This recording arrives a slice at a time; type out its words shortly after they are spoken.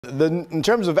In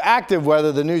terms of active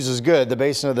weather, the news is good. The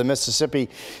basin of the Mississippi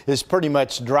is pretty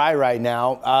much dry right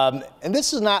now. And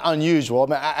this is not unusual. I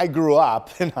mean, I grew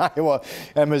up in Iowa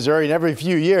and Missouri, and every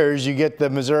few years you get the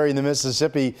Missouri and the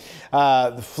Mississippi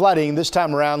flooding, this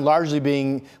time around largely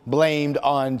being blamed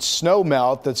on snow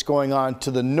melt that's going on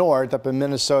to the north up in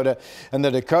Minnesota and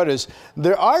the Dakotas.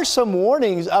 There are some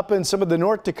warnings up in some of the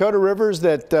North Dakota rivers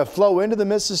that flow into the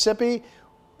Mississippi,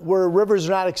 where rivers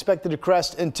are not expected to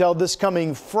crest until this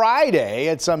coming Friday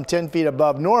at some 10 feet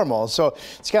above normal. So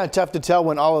it's kind of tough to tell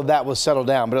when all of that will settle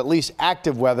down, but at least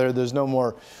active weather, there's no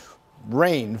more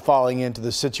rain falling into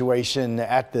the situation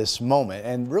at this moment,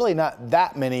 and really not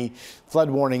that many flood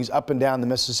warnings up and down the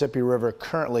Mississippi River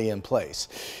currently in place.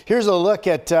 Here's a look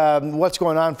at what's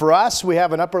going on for us. We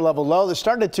have an upper level low that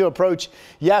started to approach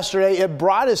yesterday. It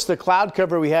brought us the cloud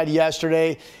cover we had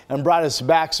yesterday and brought us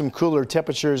back some cooler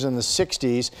temperatures in the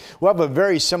 60s. We'll have a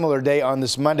very similar day on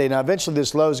this Monday. Now eventually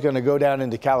this low is going to go down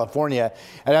into California,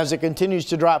 and as it continues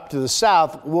to drop to the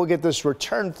south, we'll get this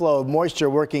return flow of moisture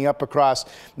working up across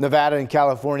Nevada and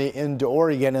California into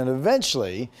Oregon, and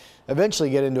eventually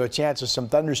get into a chance of some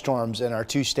thunderstorms in our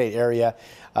two-state area,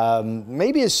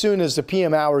 maybe as soon as the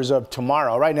PM hours of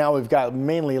tomorrow. Right now we've got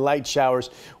mainly light showers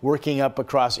working up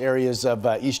across areas of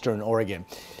eastern Oregon.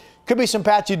 Could be some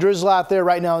patchy drizzle out there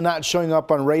right now, not showing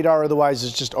up on radar. Otherwise,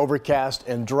 it's just overcast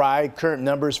and dry. Current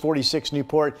numbers: 46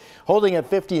 Newport, holding at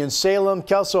 50 in Salem.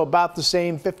 Kelso about the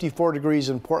same, 54 degrees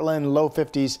in Portland, low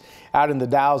 50s out in the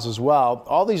Dalles as well.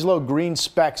 All these low green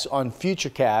specks on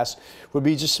Futurecast would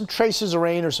be just some traces of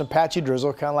rain or some patchy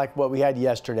drizzle, kind of like what we had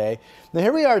yesterday. Now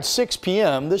here we are at 6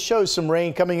 p.m. This shows some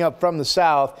rain coming up from the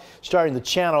south, starting the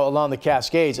channel along the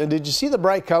Cascades. And did you see the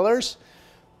bright colors?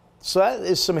 So that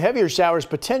is some heavier showers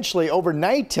potentially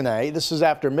overnight tonight. This is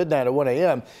after midnight at 1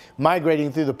 a.m.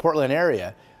 migrating through the Portland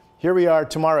area. Here we are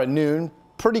tomorrow at noon.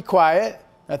 Pretty quiet.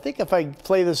 I think if I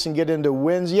play this and get into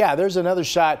winds, yeah, there's another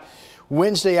shot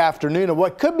Wednesday afternoon of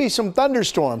what could be some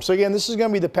thunderstorms. So again, this is going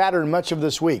to be the pattern much of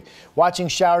this week. Watching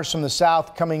showers from the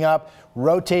south coming up,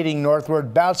 rotating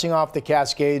northward, bouncing off the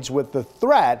Cascades with the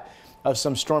threat of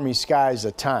some stormy skies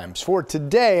at times. For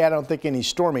today, I don't think any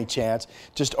stormy chance,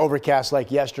 just overcast like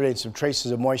yesterday and some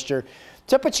traces of moisture.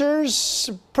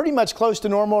 Temperatures pretty much close to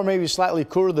normal, or maybe slightly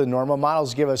cooler than normal.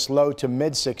 Models give us low to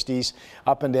mid 60s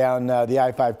up and down the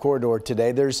I-5 corridor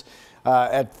today. There's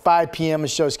at 5 p.m. it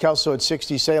shows Kelso at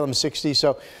 60, Salem 60.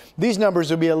 So these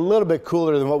numbers will be a little bit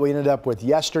cooler than what we ended up with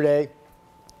yesterday.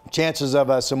 Chances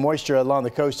of some moisture along the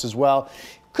coast as well.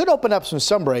 Could open up some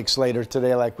sun breaks later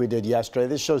today like we did yesterday.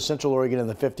 This shows Central Oregon in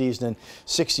the 50s and then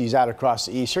 60s out across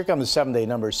the east. Here come the 7-day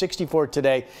numbers. 64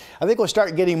 today. I think we'll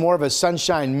start getting more of a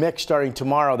sunshine mix starting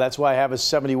tomorrow. That's why I have a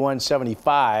 71,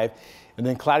 75. And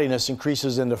then cloudiness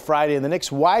increases into Friday. And the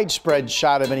next widespread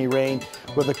shot of any rain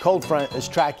with a cold front is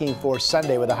tracking for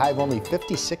Sunday with a high of only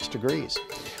 56 degrees.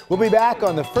 We'll be back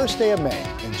on the first day of May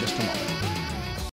in just a moment.